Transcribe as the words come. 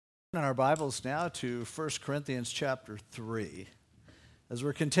In our Bibles now to 1 Corinthians chapter 3. As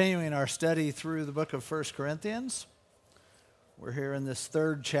we're continuing our study through the book of 1 Corinthians, we're here in this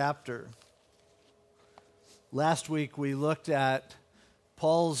third chapter. Last week we looked at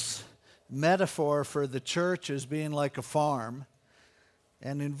Paul's metaphor for the church as being like a farm.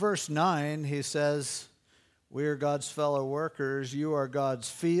 And in verse 9 he says, "We are God's fellow workers, you are God's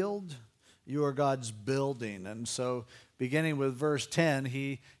field, you are God's building." And so beginning with verse 10,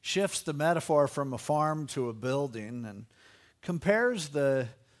 he shifts the metaphor from a farm to a building and compares the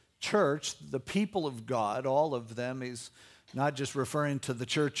church, the people of God, all of them. He's not just referring to the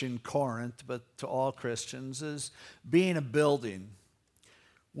church in Corinth, but to all Christians, as being a building.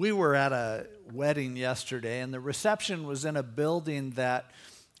 We were at a wedding yesterday, and the reception was in a building that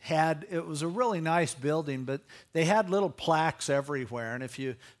it was a really nice building, but they had little plaques everywhere. And if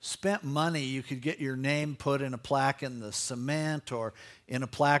you spent money, you could get your name put in a plaque in the cement or in a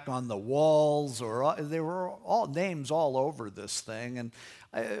plaque on the walls, or there were all names all over this thing. And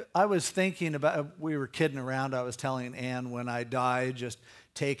I was thinking about, we were kidding around. I was telling Ann, when I die, just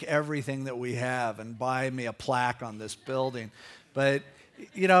take everything that we have and buy me a plaque on this building. But,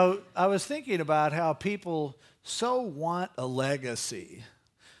 I was thinking about how people so want a legacy.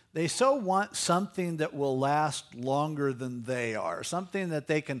 They so want something that will last longer than they are, something that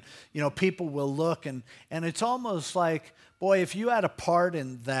they can, people will look and it's almost like, boy, if you had a part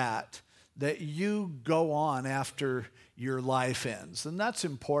in that you go on after your life ends. And that's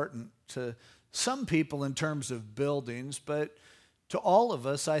important to some people in terms of buildings, but to all of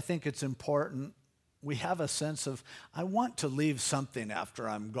us, I think it's important. We have a sense of, I want to leave something after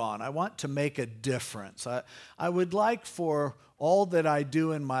I'm gone. I want to make a difference. I would like for all that I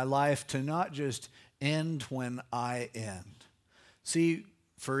do in my life to not just end when I end. See,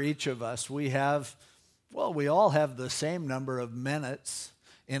 for each of us, we all have the same number of minutes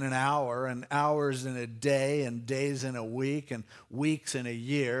in an hour, and hours in a day, and days in a week, and weeks in a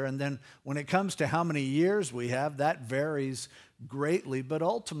year. And then when it comes to how many years we have, that varies greatly. But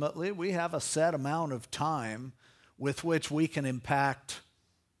ultimately, we have a set amount of time with which we can impact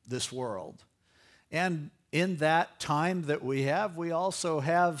this world. And in that time that we have, we also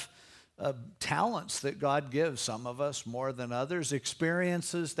have talents that God gives, some of us more than others,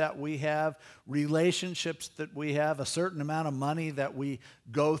 experiences that we have, relationships that we have, a certain amount of money that we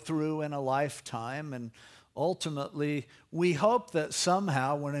go through in a lifetime. And ultimately, we hope that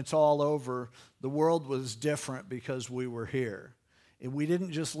somehow when it's all over, the world was different because we were here. We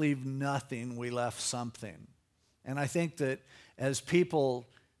didn't just leave nothing, we left something. And I think that as people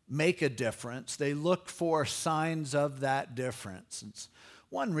make a difference, they look for signs of that difference. It's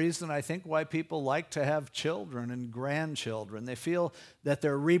one reason, I think, why people like to have children and grandchildren. They feel that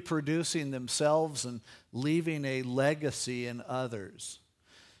they're reproducing themselves and leaving a legacy in others.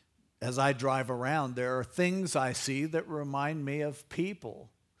 As I drive around, there are things I see that remind me of people,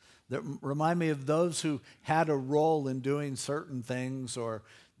 that remind me of those who had a role in doing certain things, or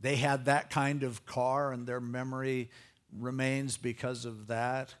they had that kind of car and their memory remains because of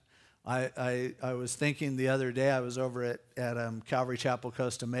that. I was thinking the other day, I was over at Calvary Chapel,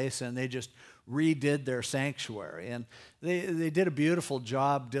 Costa Mesa, and they just redid their sanctuary. And they did a beautiful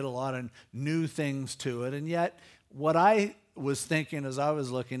job, did a lot of new things to it. And yet, what I was thinking as I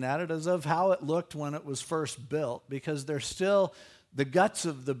was looking at it is of how it looked when it was first built, because the guts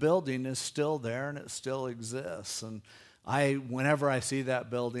of the building is still there and it still exists. And whenever I see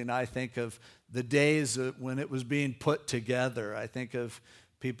that building, I think of the days when it was being put together. I think of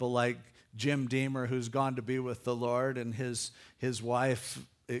people like Jim Deemer, who's gone to be with the Lord, and his wife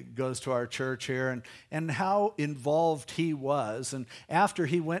goes to our church here, and how involved he was. And after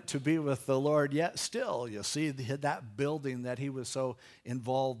he went to be with the Lord, yet still, you see that building that he was so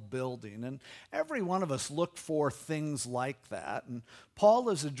involved building. And every one of us look for things like that. And Paul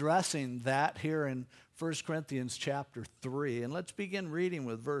is addressing that here in 1 Corinthians chapter 3. And let's begin reading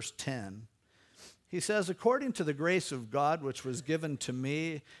with verse 10. He says, "According to the grace of God which was given to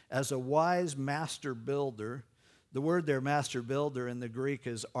me as a wise master builder," the word there, master builder, in the Greek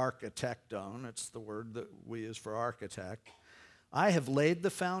is architecton. It's the word that we use for architect. "I have laid the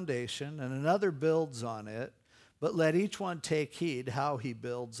foundation, and another builds on it, but let each one take heed how he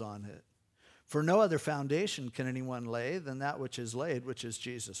builds on it. For no other foundation can anyone lay than that which is laid, which is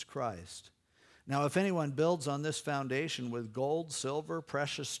Jesus Christ. Now, if anyone builds on this foundation with gold, silver,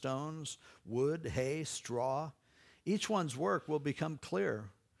 precious stones, wood, hay, straw, each one's work will become clear,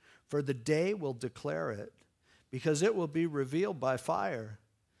 for the day will declare it, because it will be revealed by fire,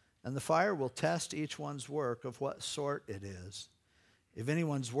 and the fire will test each one's work of what sort it is. If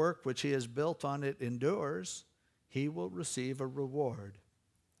anyone's work which he has built on it endures, he will receive a reward.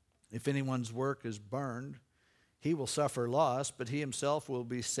 If anyone's work is burned, he will suffer loss, but he himself will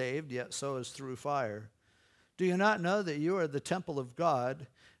be saved, yet so as through fire. Do you not know that you are the temple of God,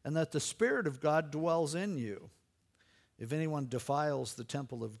 and that the Spirit of God dwells in you? If anyone defiles the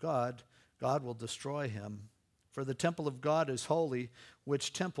temple of God, God will destroy him. For the temple of God is holy,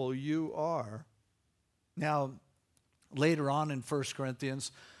 which temple you are. Now, later on in 1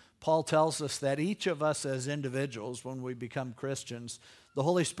 Corinthians, Paul tells us that each of us as individuals, when we become Christians, the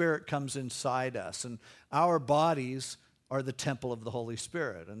Holy Spirit comes inside us, and our bodies are the temple of the Holy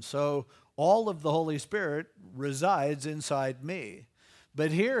Spirit. And so all of the Holy Spirit resides inside me.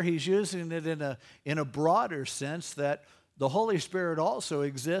 But here he's using it in a broader sense, that the Holy Spirit also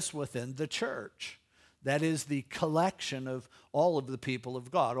exists within the church. That is the collection of all of the people of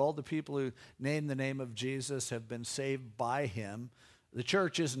God. All the people who name the name of Jesus have been saved by him. The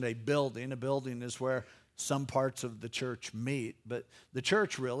church isn't a building. A building is where some parts of the church meet. But the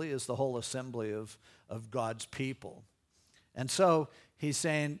church really is the whole assembly of God's people. And so he's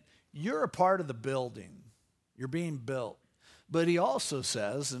saying, you're a part of the building. You're being built. But he also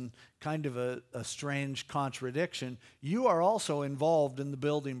says, and kind of a strange contradiction, you are also involved in the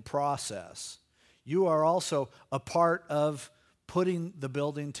building process. You are also a part of putting the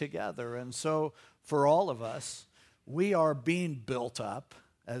building together. And so for all of us, we are being built up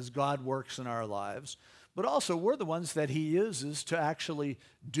as God works in our lives, but also we're the ones that he uses to actually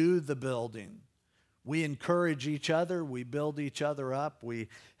do the building. We encourage each other, we build each other up, we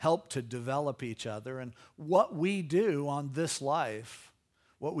help to develop each other. And what we do on this life,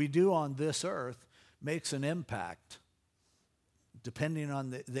 what we do on this earth, makes an impact. Depending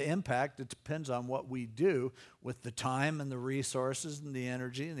on the impact, it depends on what we do with the time and the resources and the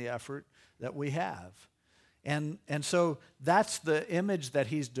energy and the effort that we have. And so that's the image that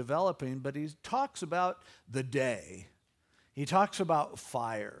he's developing, but he talks about the day. He talks about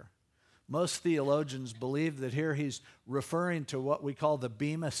fire. Most theologians believe that here he's referring to what we call the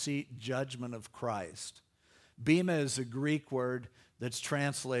Bema Seat judgment of Christ. Bema is a Greek word that's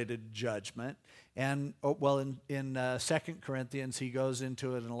translated judgment. And, in 2 Corinthians, he goes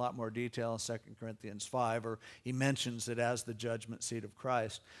into it in a lot more detail in 2 Corinthians 5, or he mentions it as the judgment seat of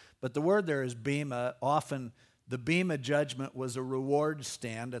Christ. But the word there is bema. Often the bema judgment was a reward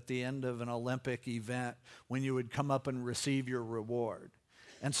stand at the end of an Olympic event when you would come up and receive your reward.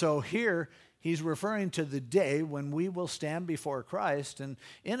 And so here he's referring to the day when we will stand before Christ and,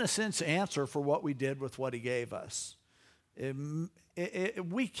 in a sense, answer for what we did with what he gave us.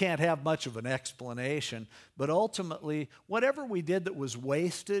 We can't have much of an explanation, but ultimately, whatever we did that was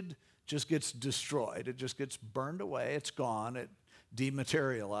wasted just gets destroyed. It just gets burned away. It's gone. It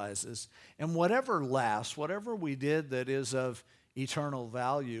dematerializes. And whatever lasts, whatever we did that is of eternal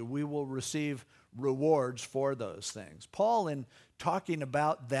value, we will receive rewards for those things. Paul, in talking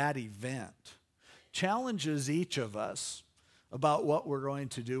about that event, challenges each of us about what we're going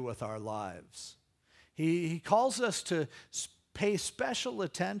to do with our lives. He calls us to pay special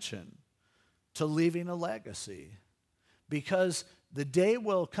attention to leaving a legacy, because the day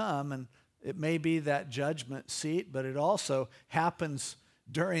will come, and it may be that judgment seat, but it also happens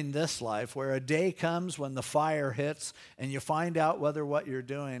during this life, where a day comes when the fire hits and you find out whether what you're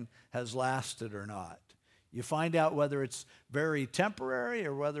doing has lasted or not. You find out whether it's very temporary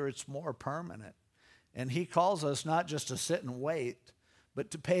or whether it's more permanent. And he calls us not just to sit and wait,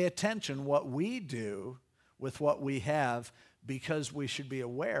 but to pay attention what we do with what we have, because we should be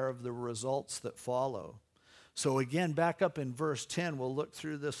aware of the results that follow. So again, back up in verse 10, we'll look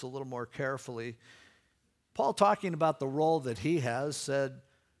through this a little more carefully. Paul, talking about the role that he has, said,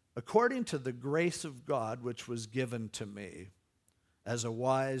 according to the grace of God which was given to me as a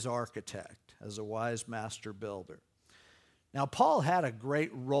wise architect, as a wise master builder. Now, Paul had a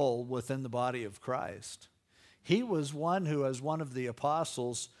great role within the body of Christ. He was one who, as one of the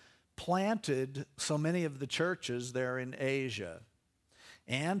apostles, planted so many of the churches there in Asia.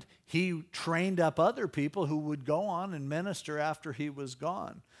 And he trained up other people who would go on and minister after he was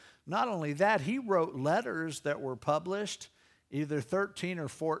gone. Not only that, he wrote letters that were published, either 13 or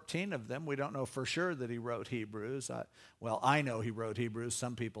 14 of them. We don't know for sure that he wrote Hebrews. I know he wrote Hebrews.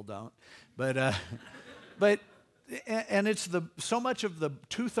 Some people don't. But it's so much of the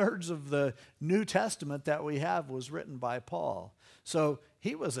 2/3 of the New Testament that we have was written by Paul. So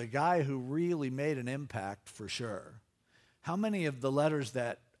he was a guy who really made an impact for sure. How many of the letters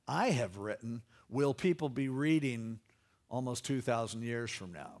that I have written will people be reading almost 2,000 years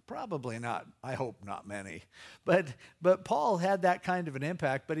from now? Probably not. I hope not many. But Paul had that kind of an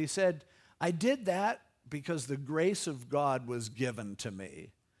impact. But he said, I did that because the grace of God was given to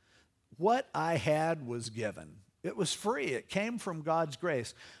me. What I had was given. It was free. It came from God's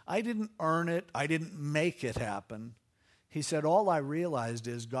grace. I didn't earn it. I didn't make it happen. He said, all I realized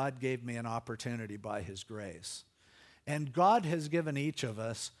is God gave me an opportunity by his grace. And God has given each of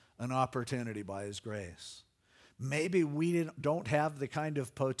us an opportunity by his grace. Maybe we don't have the kind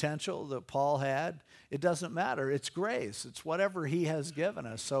of potential that Paul had. It doesn't matter. It's grace. It's whatever he has given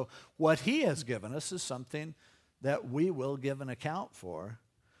us. So what he has given us is something that we will give an account for.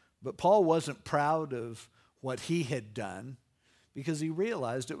 But Paul wasn't proud of what he had done because he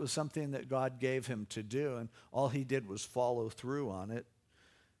realized it was something that God gave him to do, and all he did was follow through on it.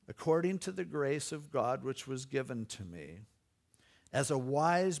 According to the grace of God which was given to me, as a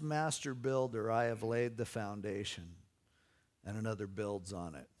wise master builder, I have laid the foundation, and another builds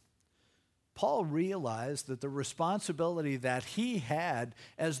on it. Paul realized that the responsibility that he had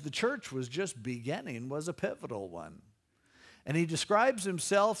as the church was just beginning was a pivotal one. And he describes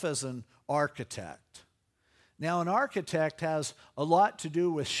himself as an architect. Now, an architect has a lot to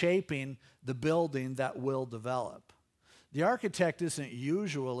do with shaping the building that will develop. The architect isn't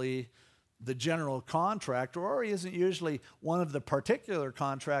usually the general contractor, or he isn't usually one of the particular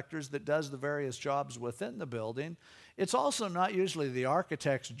contractors that does the various jobs within the building. It's also not usually the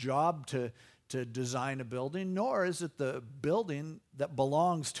architect's job to design a building, nor is it the building that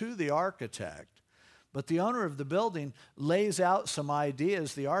belongs to the architect. But the owner of the building lays out some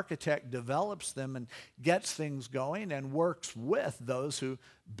ideas, the architect develops them and gets things going and works with those who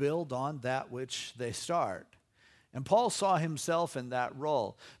build on that which they start. And Paul saw himself in that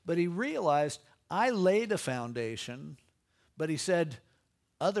role. But he realized, I laid a foundation, but he said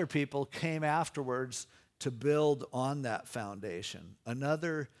other people came afterwards to build on that foundation.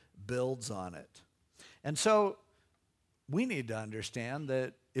 Another builds on it. And so we need to understand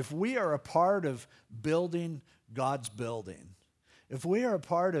that if we are a part of building God's building, if we are a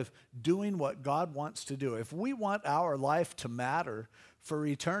part of doing what God wants to do, if we want our life to matter for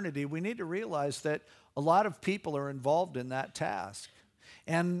eternity, we need to realize that a lot of people are involved in that task.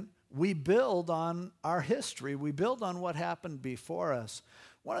 And we build on our history. We build on what happened before us.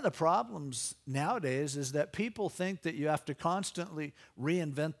 One of the problems nowadays is that people think that you have to constantly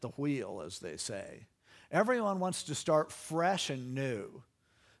reinvent the wheel, as they say. Everyone wants to start fresh and new.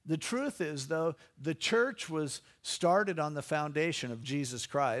 The truth is, though, the church was started on the foundation of Jesus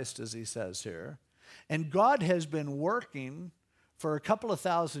Christ, as he says here. And God has been working for a couple of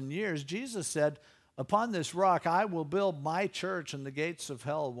thousand years. Jesus said, upon this rock I will build my church, and the gates of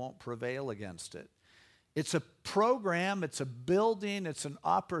hell won't prevail against it. It's a program, it's a building, it's an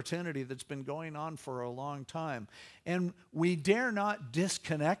opportunity that's been going on for a long time. And we dare not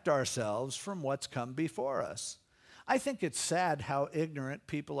disconnect ourselves from what's come before us. I think it's sad how ignorant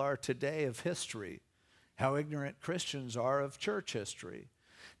people are today of history, how ignorant Christians are of church history.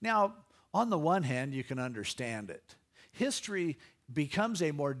 Now, on the one hand, you can understand it. History becomes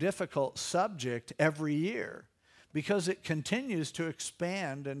a more difficult subject every year because it continues to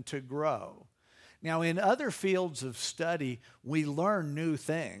expand and to grow. Now, in other fields of study, we learn new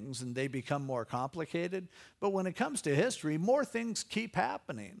things and they become more complicated. But when it comes to history, more things keep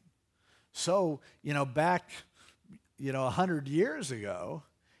happening. So, back 100 years ago,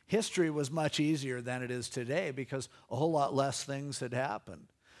 history was much easier than it is today because a whole lot less things had happened.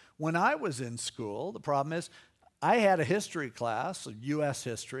 When I was in school, the problem is I had a history class, U.S.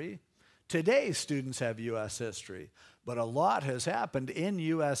 history. Today, students have U.S. history. But a lot has happened in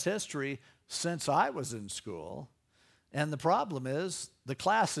U.S. history since I was in school. And the problem is the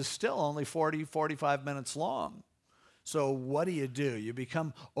class is still only 40, 45 minutes long. So what do? You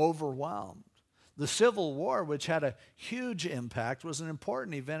become overwhelmed. The Civil War, which had a huge impact, was an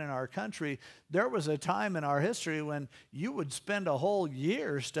important event in our country. There was a time in our history when you would spend a whole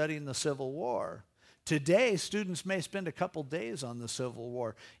year studying the Civil War. Today, students may spend a couple days on the Civil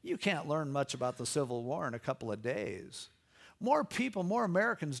War. You can't learn much about the Civil War in a couple of days. More people, more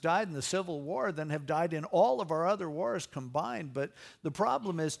Americans died in the Civil War than have died in all of our other wars combined. But the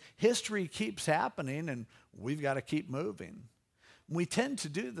problem is history keeps happening and we've got to keep moving. We tend to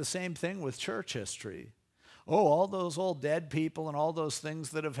do the same thing with church history. Oh, all those old dead people and all those things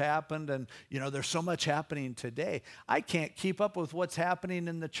that have happened, and there's so much happening today. I can't keep up with what's happening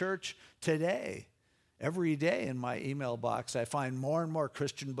in the church today. Every day in my email box, I find more and more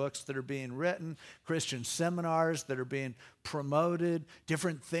Christian books that are being written, Christian seminars that are being promoted,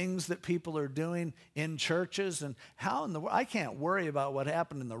 different things that people are doing in churches. And how in the world, I can't worry about what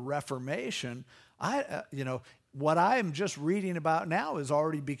happened in the Reformation. what I am just reading about now is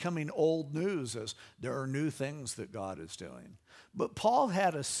already becoming old news as there are new things that God is doing. But Paul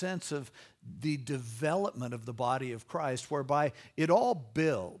had a sense of the development of the body of Christ whereby it all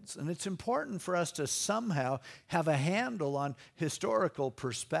builds. And it's important for us to somehow have a handle on historical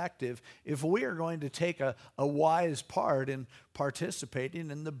perspective if we are going to take a wise part in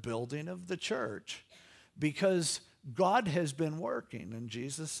participating in the building of the church. Because God has been working, and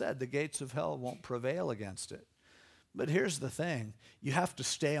Jesus said the gates of hell won't prevail against it. But here's the thing, you have to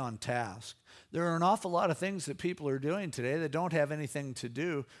stay on task. There are an awful lot of things that people are doing today that don't have anything to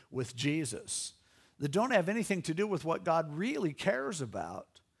do with Jesus, that don't have anything to do with what God really cares about.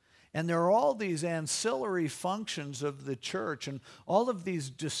 And there are all these ancillary functions of the church and all of these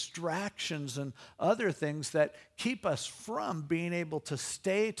distractions and other things that keep us from being able to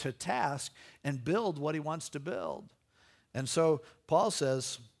stay to task and build what he wants to build. And so Paul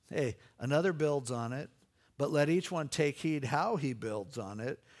says, hey, another builds on it, but let each one take heed how he builds on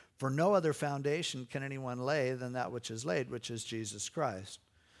it, for no other foundation can anyone lay than that which is laid, which is Jesus Christ.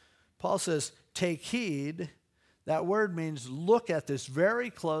 Paul says, take heed. That word means look at this very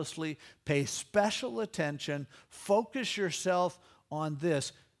closely, pay special attention, focus yourself on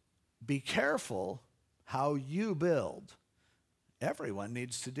this. Be careful how you build. Everyone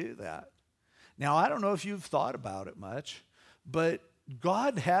needs to do that. Now, I don't know if you've thought about it much, but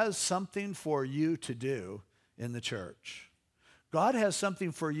God has something for you to do in the church. God has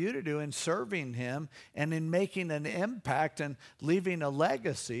something for you to do in serving him and in making an impact and leaving a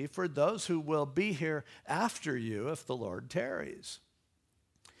legacy for those who will be here after you if the Lord tarries.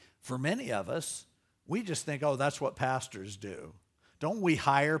 For many of us, we just think, oh, that's what pastors do. Don't we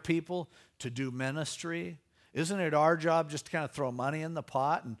hire people to do ministry? Isn't it our job just to kind of throw money in the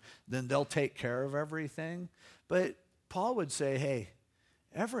pot and then they'll take care of everything? But Paul would say, hey,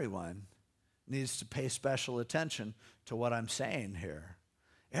 everyone needs to pay special attention to what I'm saying here.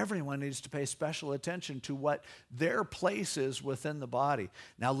 Everyone needs to pay special attention to what their place is within the body.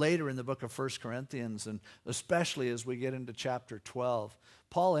 Now, later in the book of 1 Corinthians, and especially as we get into chapter 12,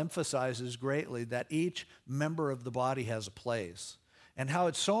 Paul emphasizes greatly that each member of the body has a place, and how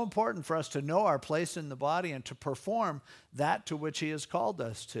it's so important for us to know our place in the body and to perform that to which he has called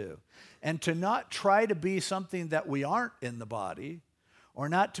us to, and to not try to be something that we aren't in the body, or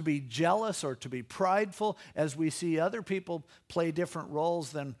not to be jealous or to be prideful as we see other people play different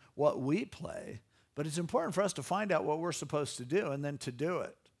roles than what we play. But it's important for us to find out what we're supposed to do and then to do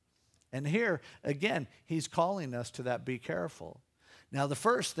it. And here, again, he's calling us to that, be careful. Now, the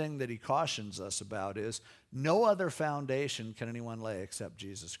first thing that he cautions us about is no other foundation can anyone lay except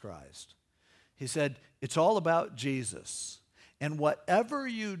Jesus Christ. He said, it's all about Jesus. And whatever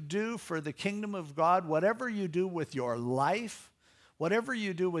you do for the kingdom of God, whatever you do with your life, whatever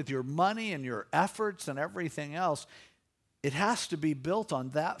you do with your money and your efforts and everything else, it has to be built on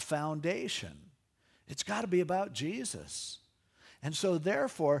that foundation. It's got to be about Jesus. And so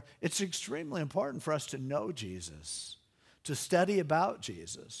therefore, it's extremely important for us to know Jesus, to study about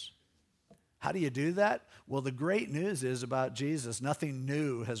Jesus. How do you do that? Well, the great news is about Jesus, nothing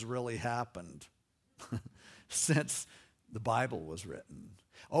new has really happened since the Bible was written.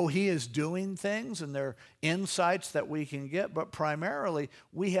 Oh, he is doing things, and there are insights that we can get, but primarily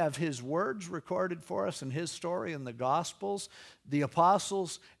we have his words recorded for us and his story in the Gospels. The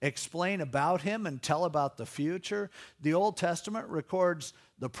apostles explain about him and tell about the future. The Old Testament records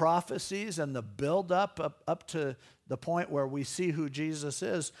the prophecies and the build-up up to the point where we see who Jesus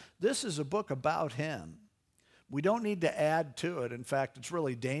is. This is a book about him. We don't need to add to it. In fact, it's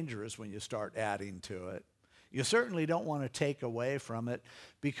really dangerous when you start adding to it. You certainly don't want to take away from it,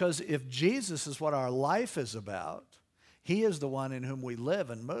 because if Jesus is what our life is about, he is the one in whom we live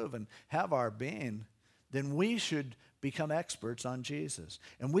and move and have our being, then we should become experts on Jesus.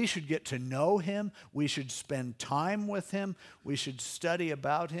 And we should get to know him. We should spend time with him. We should study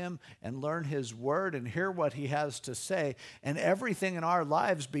about him and learn his word and hear what he has to say. And everything in our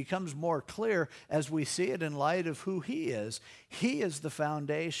lives becomes more clear as we see it in light of who he is. He is the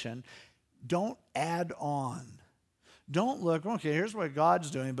foundation. Don't add on. Don't look, okay, here's what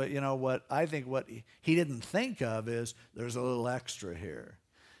God's doing, but you know what he didn't think of is there's a little extra here.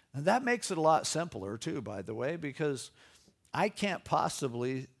 And that makes it a lot simpler too, by the way, because I can't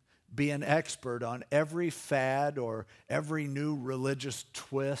possibly be an expert on every fad or every new religious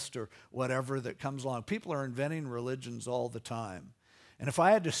twist or whatever that comes along. People are inventing religions all the time. And if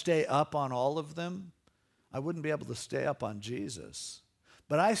I had to stay up on all of them, I wouldn't be able to stay up on Jesus.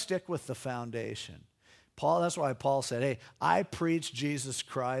 But I stick with the foundation. That's why Paul said, hey, I preach Jesus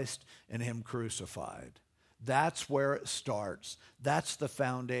Christ and him crucified. That's where it starts. That's the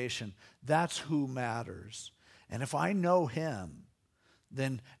foundation. That's who matters. And if I know him,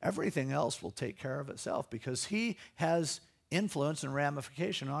 then everything else will take care of itself because he has influence and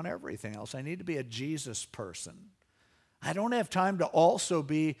ramification on everything else. I need to be a Jesus person. I don't have time to also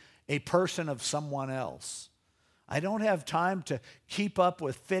be a person of someone else. I don't have time to keep up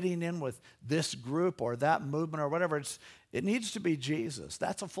with fitting in with this group or that movement or whatever. It needs to be Jesus.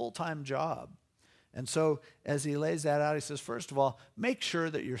 That's a full-time job. And so as he lays that out, he says, first of all, make sure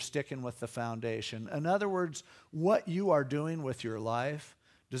that you're sticking with the foundation. In other words, what you are doing with your life,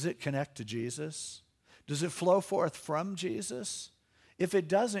 does it connect to Jesus? Does it flow forth from Jesus? If it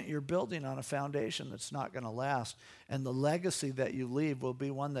doesn't, you're building on a foundation that's not going to last. And the legacy that you leave will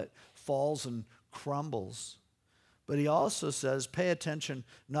be one that falls and crumbles. But he also says, pay attention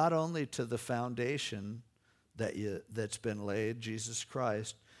not only to the foundation that's been laid, Jesus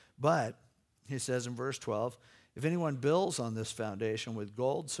Christ, but he says in verse 12, if anyone builds on this foundation with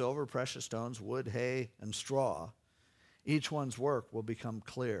gold, silver, precious stones, wood, hay, and straw, each one's work will become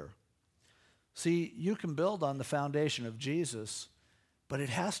clear. See, you can build on the foundation of Jesus, but it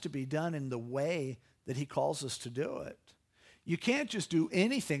has to be done in the way that he calls us to do it. You can't just do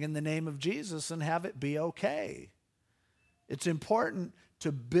anything in the name of Jesus and have it be okay. It's important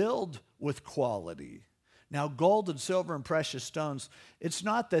to build with quality. Now, gold and silver and precious stones, it's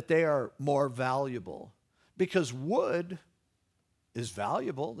not that they are more valuable, because wood is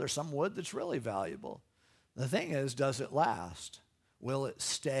valuable. There's some wood that's really valuable. The thing is, does it last? Will it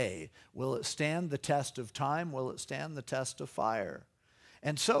stay? Will it stand the test of time? Will it stand the test of fire?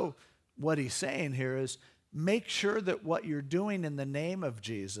 And so what he's saying here is make sure that what you're doing in the name of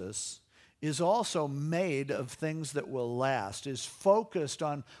Jesus is also made of things that will last, is focused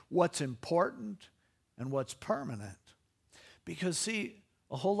on what's important and what's permanent. Because see,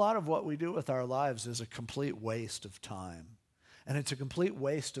 a whole lot of what we do with our lives is a complete waste of time. And it's a complete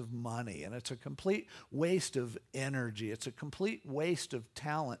waste of money. And it's a complete waste of energy. It's a complete waste of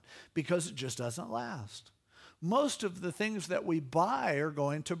talent because it just doesn't last. Most of the things that we buy are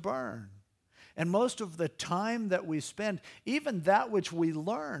going to burn. And most of the time that we spend, even that which we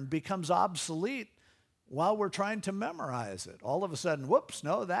learn, becomes obsolete while we're trying to memorize it. All of a sudden, whoops,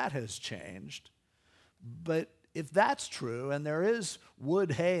 no, that has changed. But if that's true, and there is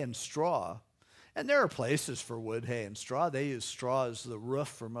wood, hay, and straw, and there are places for wood, hay, and straw. They use straw as the roof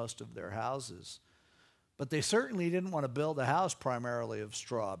for most of their houses. But they certainly didn't want to build a house primarily of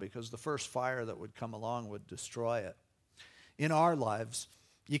straw because the first fire that would come along would destroy it. In our lives,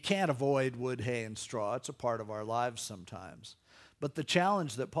 you can't avoid wood, hay, and straw. It's a part of our lives sometimes. But the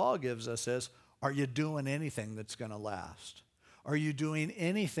challenge that Paul gives us is, are you doing anything that's going to last? Are you doing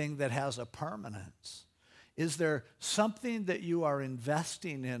anything that has a permanence? Is there something that you are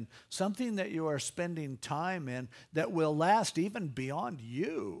investing in, something that you are spending time in that will last even beyond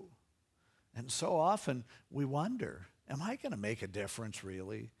you? And so often we wonder, am I going to make a difference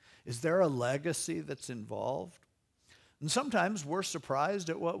really? Is there a legacy that's involved? And sometimes we're surprised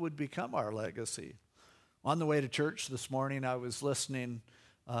at what would become our legacy. On the way to church this morning, I was listening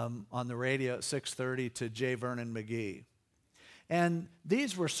on the radio at 6:30 to J. Vernon McGee. And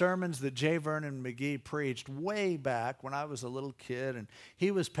these were sermons that J. Vernon McGee preached way back when I was a little kid, and he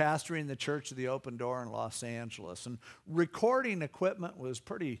was pastoring the Church of the Open Door in Los Angeles. And recording equipment was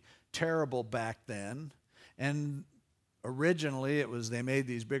pretty terrible back then. And originally they made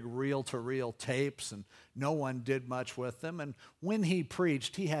these big reel-to-reel tapes, and no one did much with them. And when he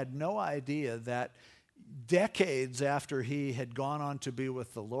preached, he had no idea that decades after he had gone on to be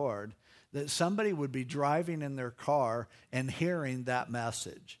with the Lord, that somebody would be driving in their car and hearing that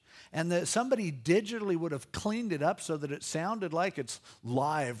message. And that somebody digitally would have cleaned it up so that it sounded like it's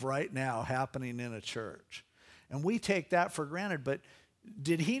live right now happening in a church. And we take that for granted, but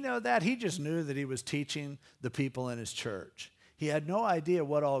did he know that? He just knew that he was teaching the people in his church. He had no idea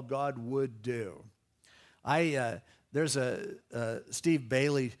what all God would do. Steve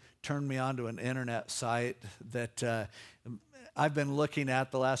Bailey turned me on to an internet site that I've been looking at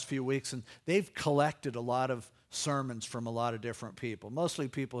the last few weeks, and they've collected a lot of sermons from a lot of different people, mostly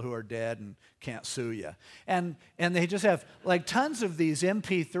people who are dead and can't sue you. And they just have like tons of these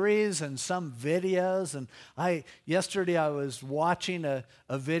MP3s and some videos. And yesterday I was watching a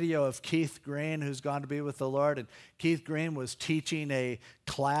video of Keith Green, who's gone to be with the Lord. And Keith Green was teaching a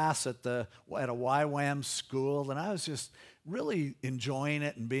class at a YWAM school, and I was just really enjoying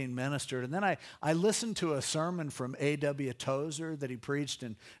it and being ministered. And then I listened to a sermon from A.W. Tozer that he preached in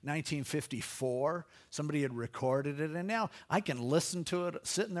 1954. Somebody had recorded it, and now I can listen to it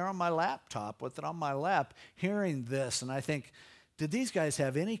sitting there on my laptop with it on my lap, hearing this. And I think, did these guys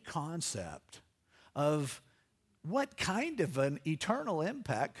have any concept of what kind of an eternal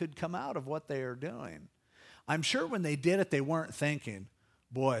impact could come out of what they are doing? I'm sure when they did it, they weren't thinking,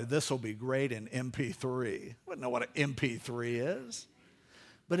 boy, this will be great in MP3. Wouldn't know what an MP3 is.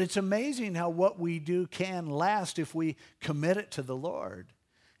 But it's amazing how what we do can last if we commit it to the Lord.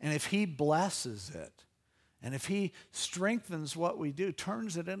 And if he blesses it, and if he strengthens what we do,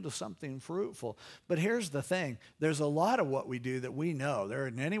 turns it into something fruitful. But here's the thing. There's a lot of what we do that we know there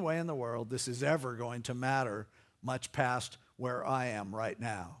isn't any way in the world this is ever going to matter much past where I am right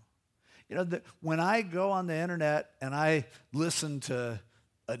now. You know, when I go on the internet and I listen to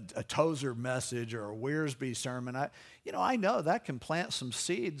a Tozer message or a Wiersbe sermon, I know that can plant some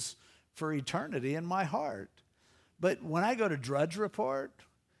seeds for eternity in my heart. But when I go to Drudge Report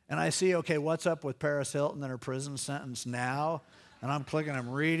and I see, okay, what's up with Paris Hilton and her prison sentence now? And I'm clicking, I'm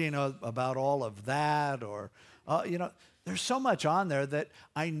reading about all of that, or, there's so much on there that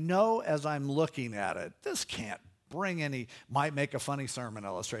I know as I'm looking at it, this can't bring any, might make a funny sermon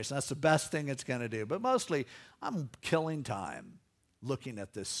illustration. That's the best thing it's going to do. But mostly, I'm killing time looking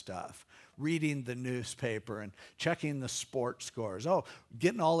at this stuff, reading the newspaper and checking the sports scores. Oh,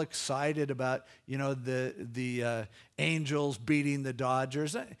 getting all excited about, the Angels beating the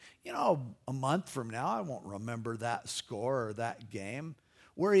Dodgers. A month from now, I won't remember that score or that game.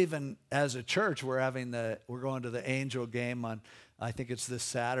 We're even, as a church, we're going to the Angel game on, I think it's this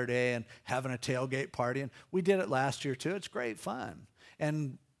Saturday, and having a tailgate party. And we did it last year too. It's great fun.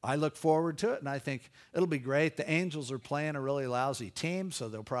 And I look forward to it, and I think it'll be great. The Angels are playing a really lousy team, so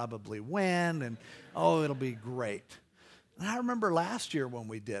they'll probably win, and it'll be great. And I remember last year when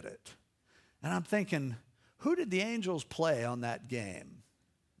we did it, and I'm thinking, who did the Angels play on that game?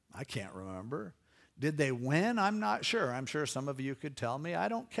 I can't remember. Did they win? I'm not sure. I'm sure some of you could tell me. I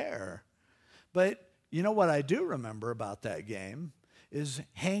don't care. But you know what I do remember about that game is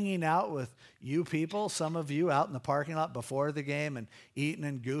hanging out with you people, some of you out in the parking lot before the game and eating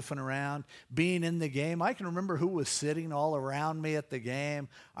and goofing around, being in the game. I can remember who was sitting all around me at the game.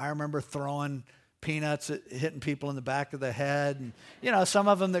 I remember throwing peanuts hitting people in the back of the head. And, some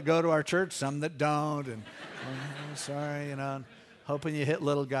of them that go to our church, some that don't. And sorry, hoping you hit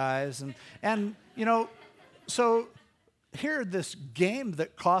little guys. And so here, this game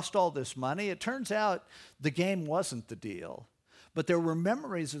that cost all this money, it turns out the game wasn't the deal. But there were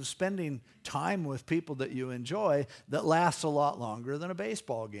memories of spending time with people that you enjoy that lasts a lot longer than a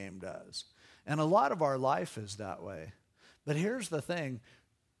baseball game does. And a lot of our life is that way. But here's the thing.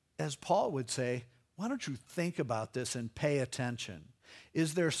 As Paul would say, why don't you think about this and pay attention?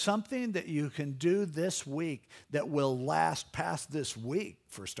 Is there something that you can do this week that will last past this week,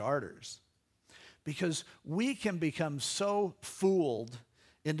 for starters? Because we can become so fooled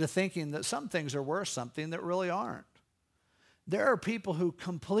into thinking that some things are worth something that really aren't. There are people who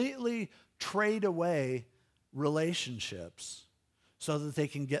completely trade away relationships so that they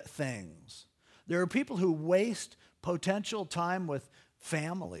can get things. There are people who waste potential time with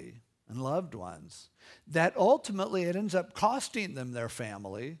family and loved ones that ultimately it ends up costing them their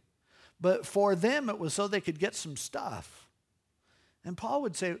family, but for them it was so they could get some stuff. And Paul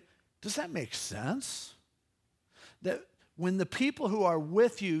would say, does that make sense? That when the people who are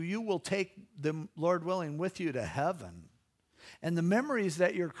with you, you will take them, Lord willing, with you to heaven. And the memories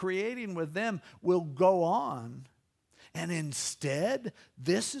that you're creating with them will go on. And instead,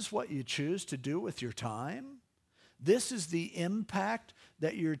 this is what you choose to do with your time? This is the impact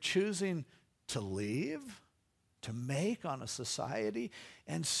that you're choosing to leave, to make on a society?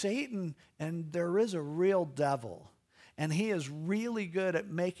 And Satan, and there is a real devil, and he is really good at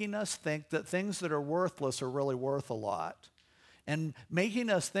making us think that things that are worthless are really worth a lot. And making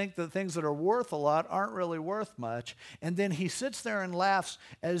us think that things that are worth a lot aren't really worth much. And then he sits there and laughs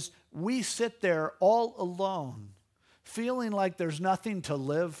as we sit there all alone, feeling like there's nothing to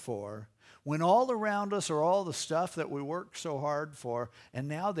live for, when all around us are all the stuff that we worked so hard for, and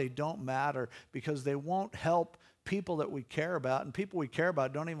now they don't matter because they won't help people that we care about. And people we care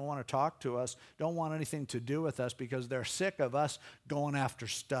about don't even want to talk to us, don't want anything to do with us because they're sick of us going after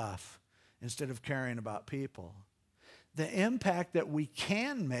stuff instead of caring about people. The impact that we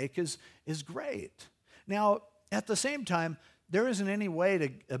can make is great. Now, at the same time, there isn't any way to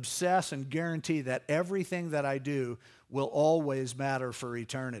obsess and guarantee that everything that I do will always matter for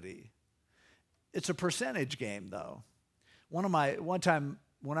eternity. It's a percentage game, though. One time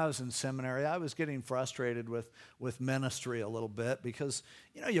when I was in seminary, I was getting frustrated with ministry a little bit because,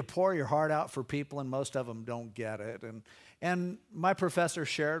 you pour your heart out for people and most of them don't get it. And my professor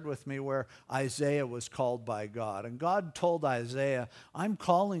shared with me where Isaiah was called by God. And God told Isaiah, I'm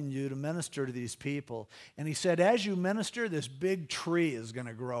calling you to minister to these people. And he said, as you minister, this big tree is going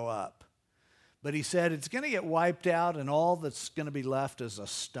to grow up. But he said, it's going to get wiped out and all that's going to be left is a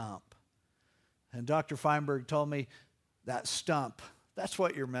stump. And Dr. Feinberg told me that stump, that's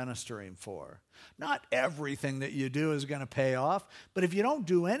what you're ministering for. Not everything that you do is going to pay off, but if you don't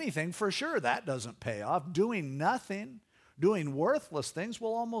do anything, for sure that doesn't pay off. Doing nothing, doing worthless things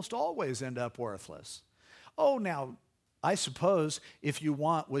will almost always end up worthless. Oh, now, I suppose if you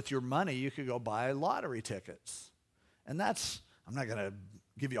want with your money, you could go buy lottery tickets. And that's, I'm not going to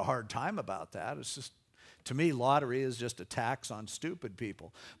give you a hard time about that. It's just, to me, lottery is just a tax on stupid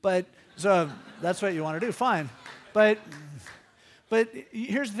people. But, so that's what you want to do, fine. But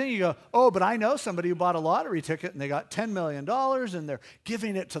here's the thing, you go, oh, but I know somebody who bought a lottery ticket and they got $10 million and they're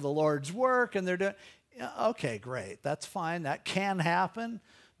giving it to the Lord's work and they're doing, okay, great, that's fine, that can happen.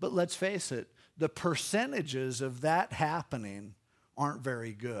 But let's face it, the percentages of that happening aren't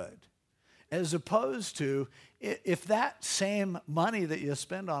very good. As opposed to, if that same money that you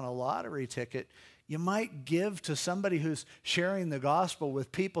spend on a lottery ticket, you might give to somebody who's sharing the gospel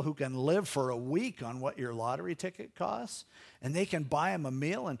with people who can live for a week on what your lottery ticket costs, and they can buy them a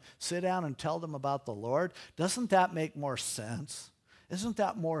meal and sit down and tell them about the Lord, doesn't that make more sense? Isn't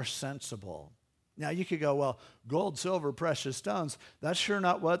that more sensible? Now, you could go, well, gold, silver, precious stones, that's sure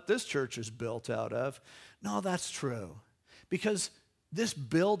not what this church is built out of. No, that's true. Because this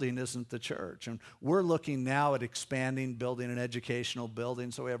building isn't the church. And we're looking now at expanding, building an educational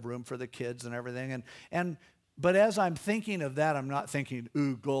building so we have room for the kids and everything. But as I'm thinking of that, I'm not thinking,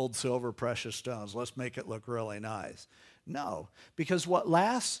 ooh, gold, silver, precious stones. Let's make it look really nice. No, because what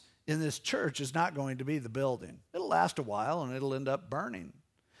lasts in this church is not going to be the building. It'll last a while and it'll end up burning.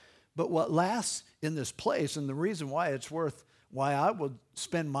 But what lasts in this place, and the reason why it's worth, why I would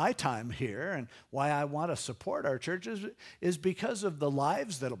spend my time here and why I want to support our churches is because of the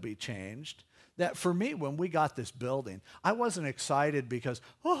lives that'll be changed. That for me, when we got this building, I wasn't excited because,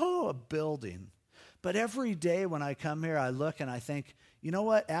 oh, a building. But every day when I come here, I look and I think, you know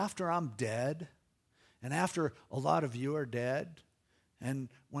what, after I'm dead, and after a lot of you are dead, and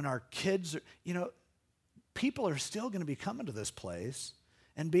when our kids are, people are still going to be coming to this place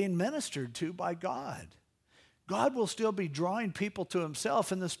and being ministered to by God. God will still be drawing people to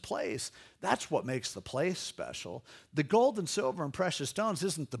himself in this place. That's what makes the place special. The gold and silver and precious stones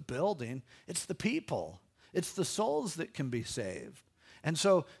isn't the building, it's the people. It's the souls that can be saved. And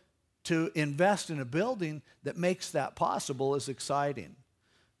so to invest in a building that makes that possible is exciting.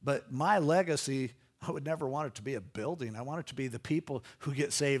 But my legacy, I would never want it to be a building. I want it to be the people who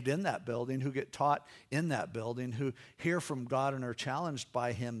get saved in that building, who get taught in that building, who hear from God and are challenged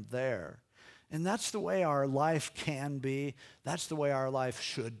by him there. And that's the way our life can be. That's the way our life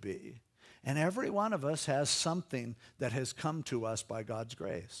should be. And every one of us has something that has come to us by God's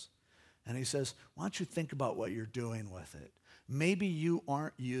grace. And he says, why don't you think about what you're doing with it? Maybe you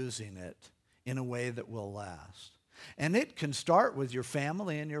aren't using it in a way that will last. And it can start with your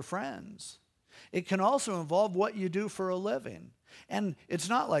family and your friends. It can also involve what you do for a living. And it's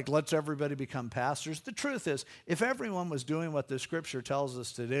not like let's everybody become pastors. The truth is, if everyone was doing what the scripture tells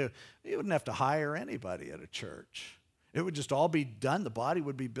us to do, you wouldn't have to hire anybody at a church. It would just all be done. The body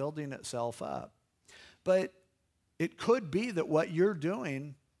would be building itself up. But it could be that what you're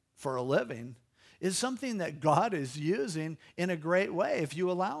doing for a living is something that God is using in a great way if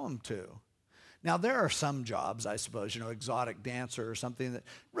you allow him to. Now, there are some jobs, I suppose, exotic dancer or something that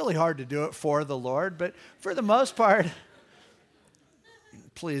really hard to do it for the Lord. But for the most part,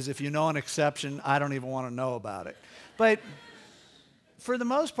 please, if you know an exception, I don't even want to know about it. But for the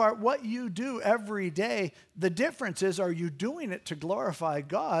most part, what you do every day, the difference is, are you doing it to glorify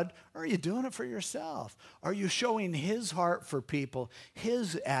God, or are you doing it for yourself? Are you showing his heart for people,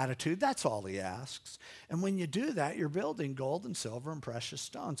 his attitude? That's all he asks. And when you do that, you're building gold and silver and precious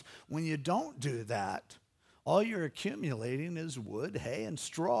stones. When you don't do that, all you're accumulating is wood, hay, and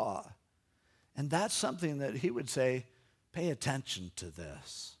straw. And that's something that he would say, pay attention to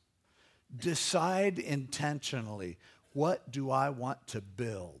this. Decide intentionally. What do I want to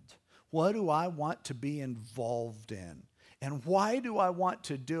build? What do I want to be involved in? And why do I want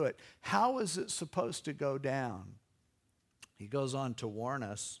to do it? How is it supposed to go down? He goes on to warn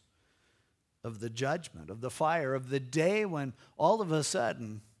us of the judgment, of the fire, of the day when all of a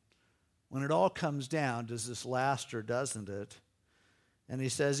sudden, when it all comes down, does this last or doesn't it? And he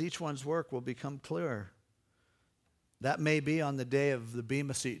says each one's work will become clearer. That may be on the day of the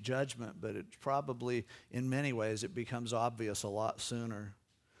Bema Seat judgment, but it's probably, in many ways, it becomes obvious a lot sooner.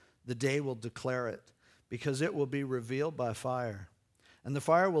 The day will declare it, because it will be revealed by fire. And the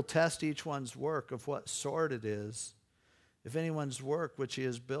fire will test each one's work of what sort it is. If anyone's work which he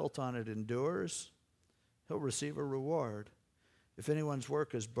has built on it endures, he'll receive a reward. If anyone's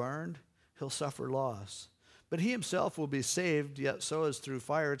work is burned, he'll suffer loss. But he himself will be saved, yet so is through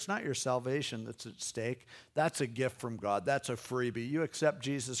fire. It's not your salvation that's at stake. That's a gift from God. That's a freebie. You accept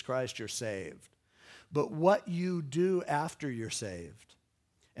Jesus Christ, you're saved. But what you do after you're saved,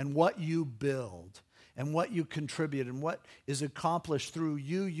 and what you build, and what you contribute, and what is accomplished through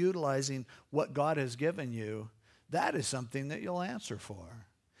you utilizing what God has given you, that is something that you'll answer for.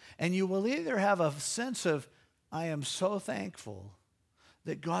 And you will either have a sense of, I am so thankful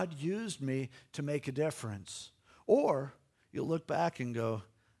that God used me to make a difference. Or you'll look back and go,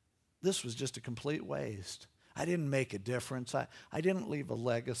 this was just a complete waste. I didn't make a difference. I didn't leave a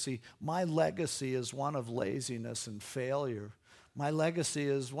legacy. My legacy is one of laziness and failure. My legacy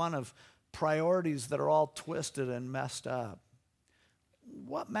is one of priorities that are all twisted and messed up.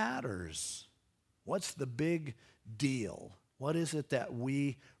 What matters? What's the big deal? What is it that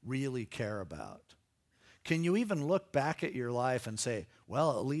we really care about? Can you even look back at your life and say,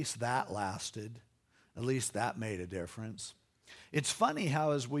 well, at least that lasted. At least that made a difference. It's funny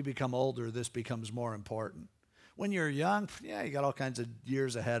how as we become older, this becomes more important. When you're young, you got all kinds of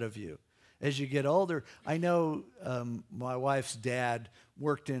years ahead of you. As you get older, I know my wife's dad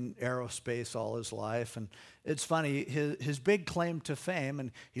worked in aerospace all his life, and it's funny, his big claim to fame,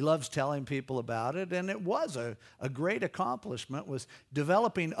 and he loves telling people about it, and it was a great accomplishment, was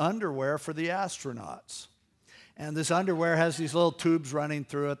developing underwear for the astronauts. And this underwear has these little tubes running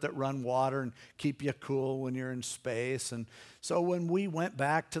through it that run water and keep you cool when you're in space. And so when we went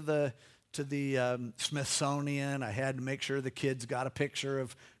back to the Smithsonian, I had to make sure the kids got a picture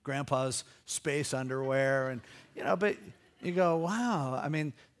of Grandpa's space underwear. And, but you go, wow, I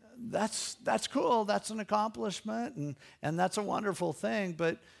mean, that's cool. That's an accomplishment, and that's a wonderful thing.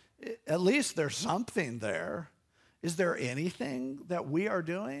 But at least there's something there. Is there anything that we are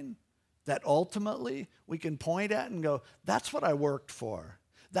doing that ultimately we can point at and go, that's what I worked for.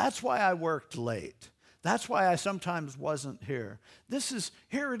 That's why I worked late. That's why I sometimes wasn't here.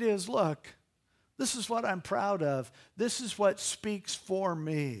 Here it is, look. This is what I'm proud of. This is what speaks for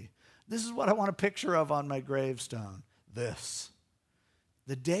me. This is what I want a picture of on my gravestone. This.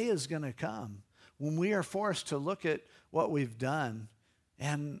 The day is going to come when we are forced to look at what we've done,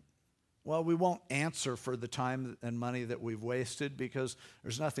 and well, we won't answer for the time and money that we've wasted because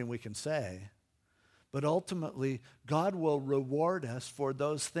there's nothing we can say. But ultimately, God will reward us for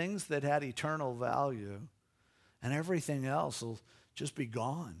those things that had eternal value, and everything else will just be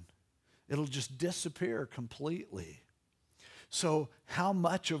gone. It'll just disappear completely. So how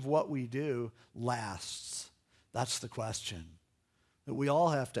much of what we do lasts? That's the question that we all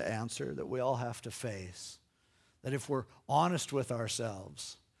have to answer, that we all have to face. That if we're honest with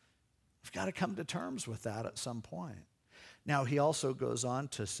ourselves, we've got to come to terms with that at some point. Now, he also goes on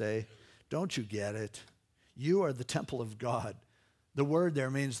to say, don't you get it? You are the temple of God. The word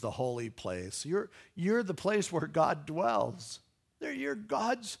there means the holy place. You're the place where God dwells. You're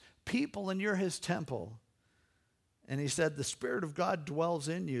God's people and you're his temple. And he said, the Spirit of God dwells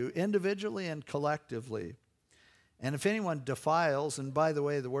in you individually and collectively. And if anyone defiles, and by the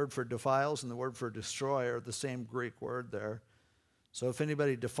way, the word for defiles and the word for destroy are the same Greek word there. So if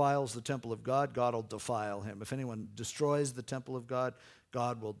anybody defiles the temple of God, God will defile him. If anyone destroys the temple of God,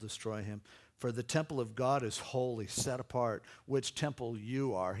 God will destroy him. For the temple of God is holy, set apart, which temple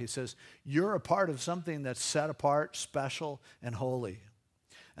you are. He says, you're a part of something that's set apart, special, and holy.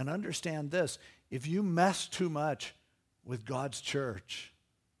 And understand this, if you mess too much with God's church,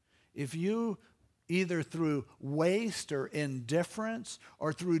 if you either through waste or indifference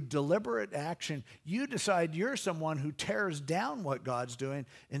or through deliberate action, you decide you're someone who tears down what God's doing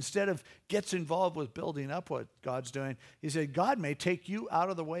instead of gets involved with building up what God's doing. He said, God may take you out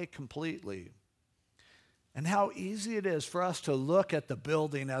of the way completely. And how easy it is for us to look at the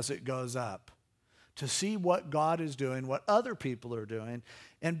building as it goes up, to see what God is doing, what other people are doing.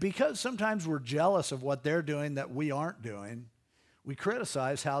 And because sometimes we're jealous of what they're doing that we aren't doing, we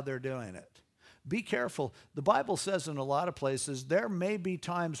criticize how they're doing it. Be careful. The Bible says in a lot of places, there may be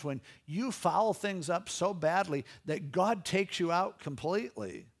times when you foul things up so badly that God takes you out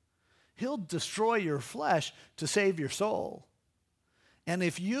completely. He'll destroy your flesh to save your soul. And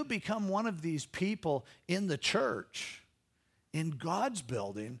if you become one of these people in the church, in God's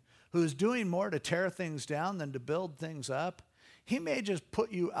building, who's doing more to tear things down than to build things up, he may just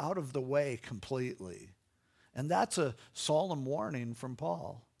put you out of the way completely. And that's a solemn warning from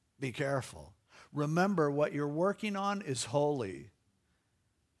Paul. Be careful. Remember, what you're working on is holy.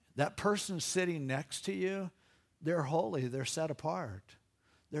 That person sitting next to you, they're holy. They're set apart.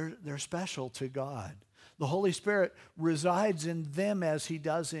 They're special to God. The Holy Spirit resides in them as he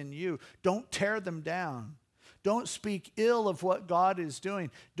does in you. Don't tear them down. Don't speak ill of what God is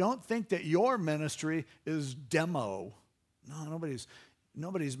doing. Don't think that your ministry is demo. No,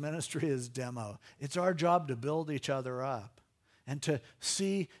 nobody's ministry is demo. It's our job to build each other up and to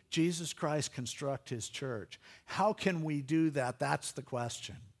see Jesus Christ construct his church. How can we do that? That's the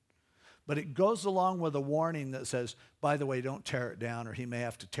question. But it goes along with a warning that says, by the way, don't tear it down, or he may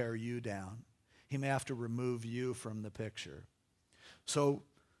have to tear you down. He may have to remove you from the picture. So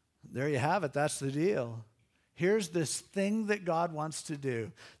there you have it. That's the deal. Here's this thing that God wants to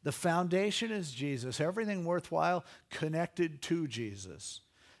do. The foundation is Jesus. Everything worthwhile connected to Jesus.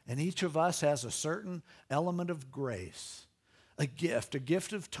 And each of us has a certain element of grace. A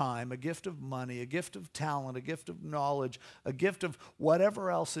gift of time, a gift of money, a gift of talent, a gift of knowledge, a gift of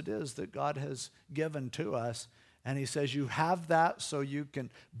whatever else it is that God has given to us. And he says, you have that so you can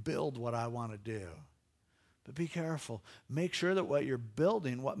build what I want to do. But be careful. Make sure that what you're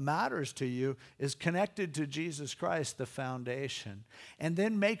building, what matters to you, is connected to Jesus Christ, the foundation. And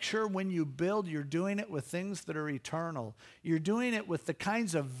then make sure when you build, you're doing it with things that are eternal. You're doing it with the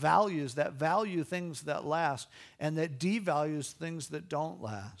kinds of values that value things that last and that devalues things that don't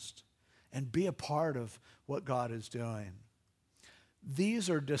last. And be a part of what God is doing. These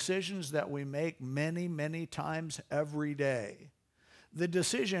are decisions that we make many, many times every day. The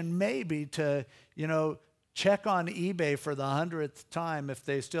decision may be to, check on eBay for the 100th time if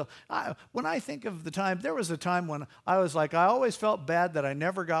they still... when I think of the time, there was a time when I was like, I always felt bad that I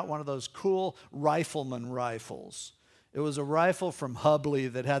never got one of those cool rifleman rifles. It was a rifle from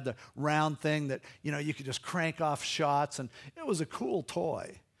Hubley that had the round thing that, you could just crank off shots, and it was a cool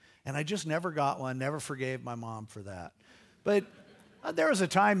toy. And I just never got one, never forgave my mom for that. But there was a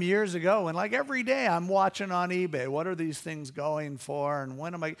time years ago when every day I'm watching on eBay, what are these things going for, and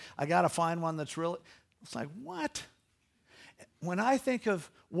when am I got to find one that's really... It's like, what? When I think of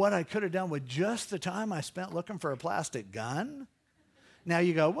what I could have done with just the time I spent looking for a plastic gun, now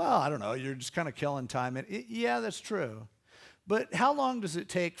you go, well, I don't know, you're just kind of killing time. Yeah, that's true. But how long does it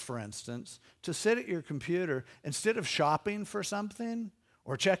take, for instance, to sit at your computer instead of shopping for something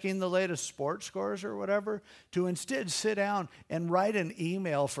or checking the latest sports scores or whatever, to instead sit down and write an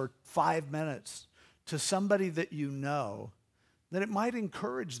email for 5 minutes to somebody that you know, that it might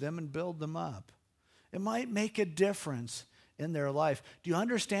encourage them and build them up? It might make a difference in their life. Do you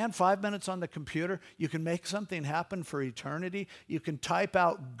understand? 5 minutes on the computer, you can make something happen for eternity. You can type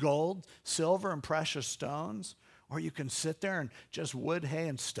out gold, silver, and precious stones, or you can sit there and just wood, hay,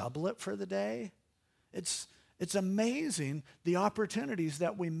 and stubble it for the day. It's amazing the opportunities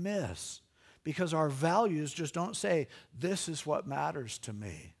that we miss because our values just don't say, this is what matters to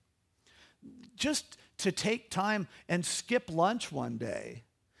me. Just to take time and skip lunch one day,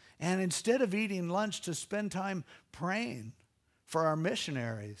 and instead of eating lunch, to spend time praying for our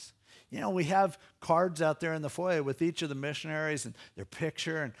missionaries. We have cards out there in the foyer with each of the missionaries and their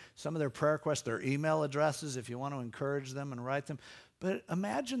picture and some of their prayer requests, their email addresses if you want to encourage them and write them. But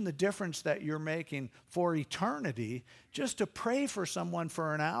imagine the difference that you're making for eternity just to pray for someone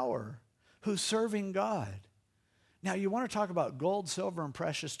for an hour who's serving God. Now, you want to talk about gold, silver, and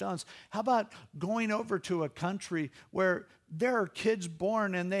precious stones. How about going over to a country where there are kids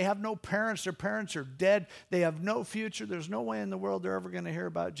born and they have no parents, their parents are dead, they have no future, there's no way in the world they're ever going to hear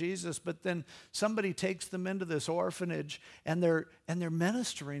about Jesus, but then somebody takes them into this orphanage and they're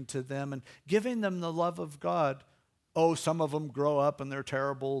ministering to them and giving them the love of God. Oh, some of them grow up and they're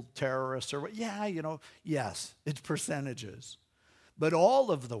terrible terrorists or what? Yeah, yes, it's percentages. But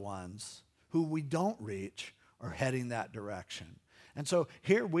all of the ones who we don't reach are heading that direction. And so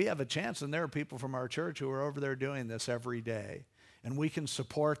here we have a chance, and there are people from our church who are over there doing this every day. And we can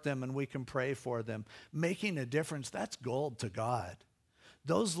support them and we can pray for them. Making a difference, that's gold to God.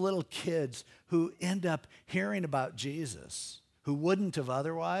 Those little kids who end up hearing about Jesus, who wouldn't have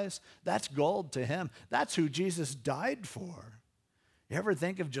otherwise, that's gold to him. That's who Jesus died for. You ever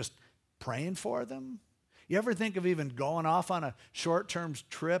think of just praying for them? You ever think of even going off on a short-term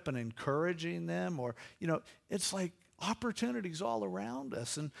trip and encouraging them? Or, it's like opportunities all around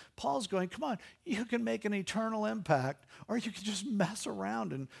us. And Paul's going, come on, you can make an eternal impact, or you can just mess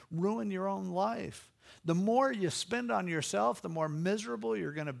around and ruin your own life. The more you spend on yourself, the more miserable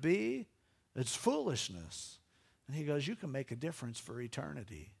you're going to be. It's foolishness. And he goes, you can make a difference for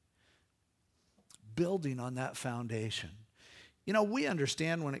eternity. Building on that foundation. We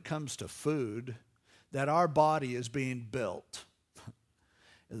understand when it comes to food that our body is being built.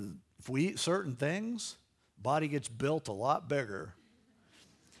 If we eat certain things, body gets built a lot bigger.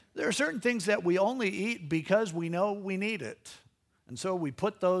 There are certain things that we only eat because we know we need it. And so we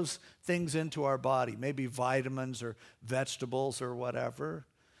put those things into our body, maybe vitamins or vegetables or whatever.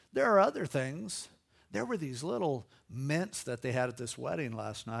 There are other things there were these little mints that they had at this wedding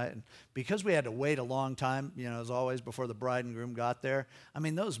last night. And because we had to wait a long time, as always, before the bride and groom got there, I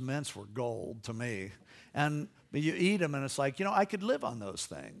mean, those mints were gold to me. But you eat them, and it's like, I could live on those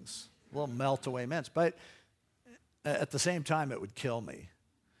things, little melt-away mints. But at the same time, it would kill me.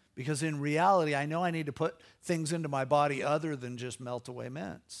 Because in reality, I know I need to put things into my body other than just melt-away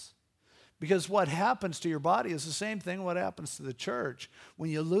mints. Because what happens to your body is the same thing what happens to the church.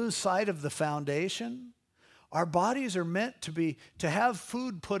 When you lose sight of the foundation, our bodies are meant to have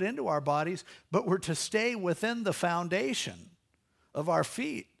food put into our bodies, but we're to stay within the foundation of our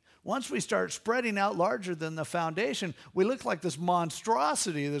feet. Once we start spreading out larger than the foundation, we look like this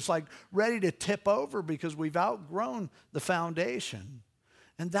monstrosity that's like ready to tip over because we've outgrown the foundation.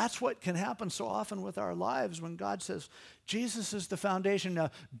 And that's what can happen so often with our lives when God says, Jesus is the foundation. Now,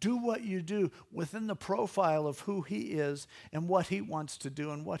 do what you do within the profile of who he is and what he wants to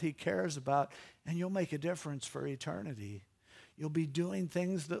do and what he cares about, and you'll make a difference for eternity. You'll be doing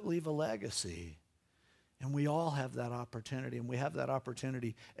things that leave a legacy. And we all have that opportunity, and we have that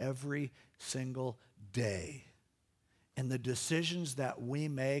opportunity every single day. And the decisions that we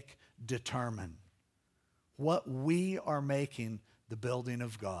make determine what we are making the building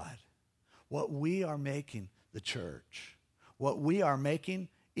of God, what we are making the church, what we are making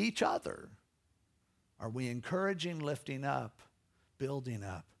each other. Are we encouraging, lifting up, building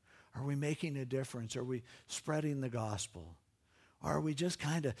up? Are we making a difference? Are we spreading the gospel? Or are we just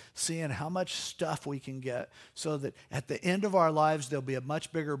kind of seeing how much stuff we can get so that at the end of our lives there'll be a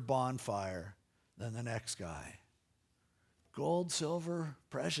much bigger bonfire than the next guy? Gold, silver,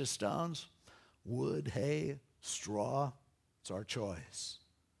 precious stones, wood, hay, straw. It's our choice.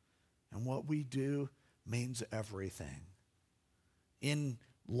 And what we do means everything in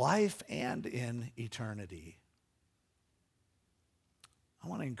life and in eternity. I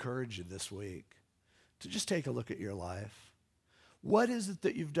want to encourage you this week to just take a look at your life. What is it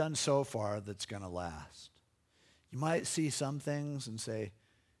that you've done so far that's going to last? You might see some things and say,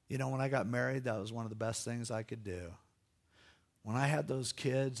 when I got married, that was one of the best things I could do. When I had those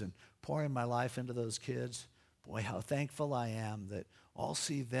kids and pouring my life into those kids, boy, how thankful I am that I'll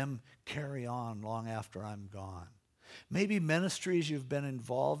see them carry on long after I'm gone. Maybe ministries you've been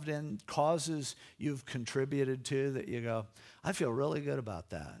involved in, causes you've contributed to that you go, I feel really good about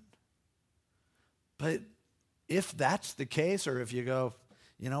that. But if that's the case, or if you go,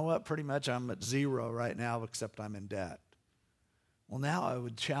 you know what, pretty much I'm at zero right now except I'm in debt. Well, now I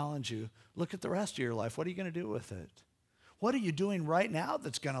would challenge you, look at the rest of your life. What are you going to do with it? What are you doing right now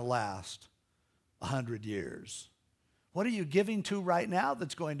that's going to last 100 years? What are you giving to right now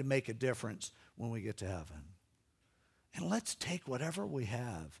that's going to make a difference when we get to heaven? And let's take whatever we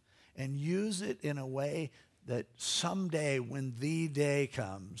have and use it in a way that someday when the day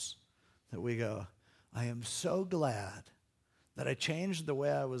comes, that we go, I am so glad that I changed the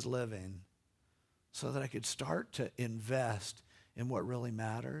way I was living so that I could start to invest in what really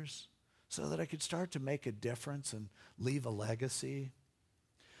matters, so that I could start to make a difference and leave a legacy.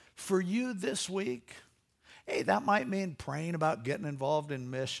 For you this week, hey, that might mean praying about getting involved in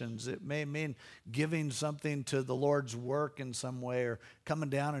missions. It may mean giving something to the Lord's work in some way or coming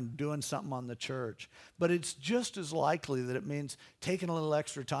down and doing something on the church. But it's just as likely that it means taking a little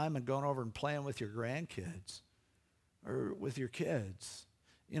extra time and going over and playing with your grandkids or with your kids.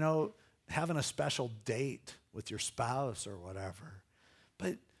 Having a special date with your spouse or whatever.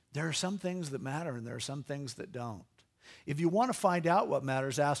 But there are some things that matter and there are some things that don't. If you want to find out what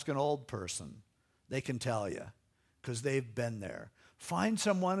matters, ask an old person. They can tell you because they've been there. Find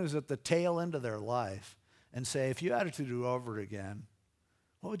someone who's at the tail end of their life and say, if you had to do over again,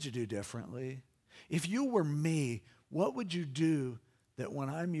 what would you do differently? If you were me, what would you do that when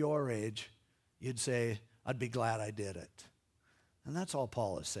I'm your age, you'd say, I'd be glad I did it? And that's all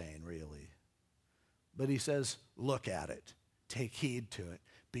Paul is saying, really. But he says, look at it. Take heed to it.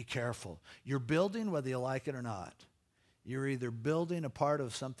 Be careful. You're building whether you like it or not. You're either building a part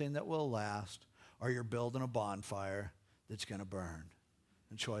of something that will last or you're building a bonfire that's going to burn.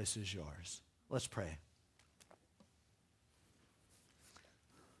 The choice is yours. Let's pray.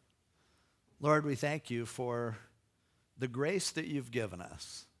 Lord, we thank you for the grace that you've given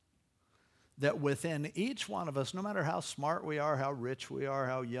us, that within each one of us, no matter how smart we are, how rich we are,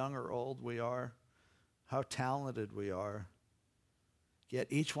 how young or old we are, how talented we are, yet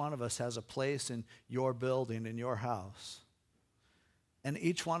each one of us has a place in your building, in your house. And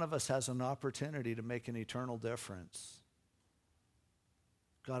each one of us has an opportunity to make an eternal difference.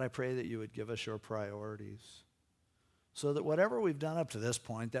 God, I pray that you would give us your priorities so that whatever we've done up to this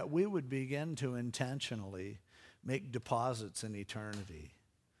point, that we would begin to intentionally make deposits in eternity.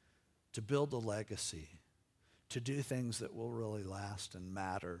 to build a legacy, to do things that will really last and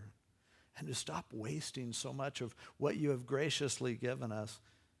matter, and to stop wasting so much of what you have graciously given us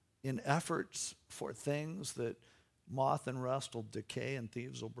in efforts for things that moth and rust will decay and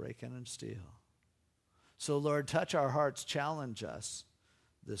thieves will break in and steal. So Lord, touch our hearts, challenge us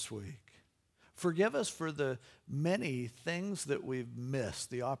this week. Forgive us for the many things that we've missed,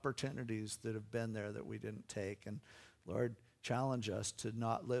 the opportunities that have been there that we didn't take. And Lord, challenge us to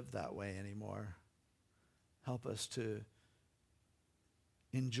not live that way anymore. Help us to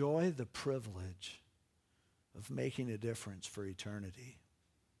enjoy the privilege of making a difference for eternity.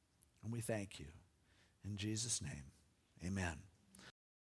 And we thank you. In Jesus' name, amen.